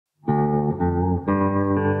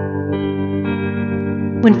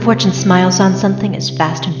When fortune smiles on something as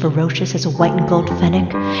vast and ferocious as a white and gold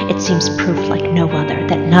fennec, it seems proof like no other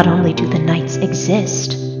that not only do the Knights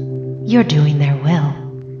exist, you're doing their will.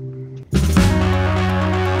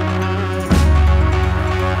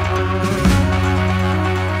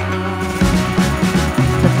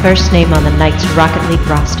 The first name on the Knights Rocket League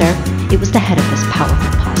roster, it was the head of this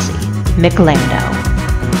powerful posse, McLando.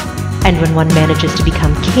 And when one manages to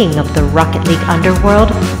become king of the Rocket League underworld,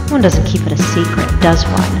 one doesn't keep it a secret, does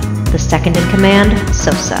one? The second in command,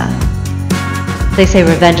 Sosa. They say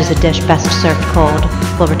revenge is a dish best served cold,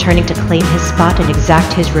 while returning to claim his spot and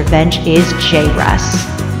exact his revenge is J-Russ.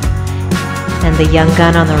 And the young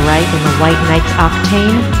gun on the right in the White Knights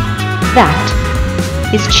Octane?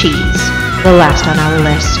 That is Cheese, the last on our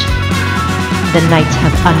list. The Knights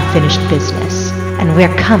have unfinished business, and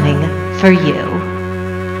we're coming for you.